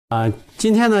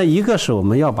今天呢，一个是我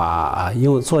们要把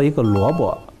做一个萝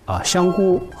卜香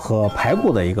菇和排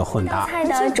骨的一个混搭。菜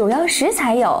的主要食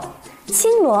材有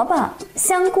青萝卜、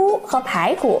香菇和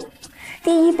排骨。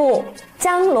第一步，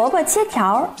将萝卜切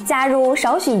条，加入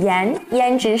少许盐，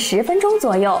腌制10分钟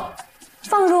左右，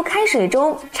放入开水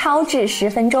中焯制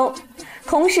10分钟。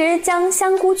同时将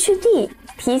香菇去蒂，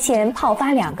提前泡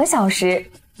发2个小时。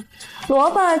萝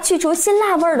卜去除辛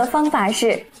辣味的方法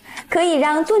是，可以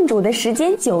让炖煮的时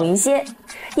间久一些，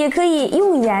也可以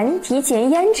用盐提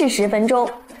前腌制10分钟，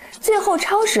最后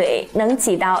焯水，能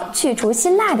起到去除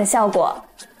辛辣的效果。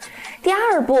第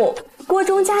二步，锅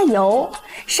中加油，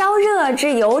烧热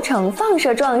至油呈放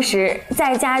射状时，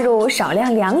再加入少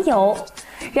量凉油，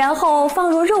然后放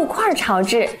入肉块炒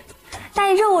制。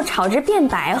待肉炒至变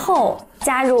白后，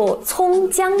加入葱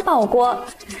姜爆锅，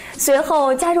随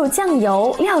后加入酱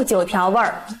油、料酒调味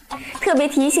儿。特别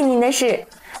提醒您的是，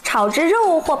炒制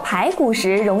肉或排骨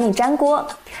时容易粘锅，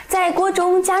在锅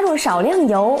中加入少量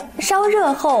油，烧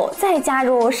热后再加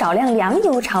入少量凉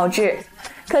油炒制，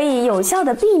可以有效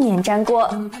地避免粘锅。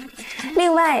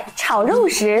另外，炒肉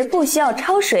时不需要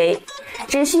焯水，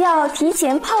只需要提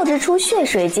前泡制出血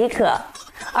水即可。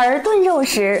而炖肉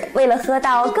时，为了喝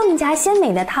到更加鲜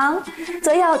美的汤，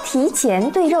则要提前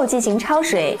对肉进行焯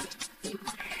水。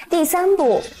第三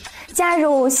步，加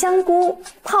入香菇，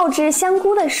泡制香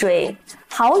菇的水、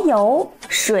蚝油、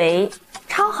水、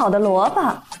焯好的萝卜，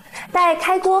待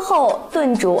开锅后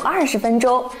炖煮20分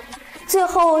钟，最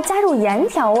后加入盐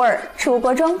调味，出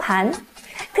锅装盘。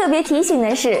特别提醒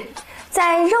的是，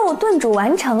在肉炖煮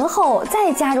完成后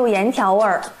再加入盐调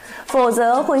味，否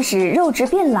则会使肉质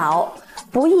变老，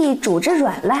不易煮至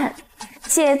软烂，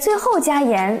且最后加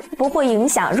盐不会影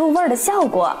响入味的效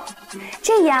果。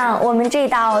这样我们这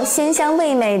道鲜香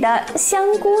味美的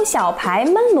香菇小排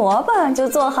焖萝卜就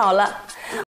做好了。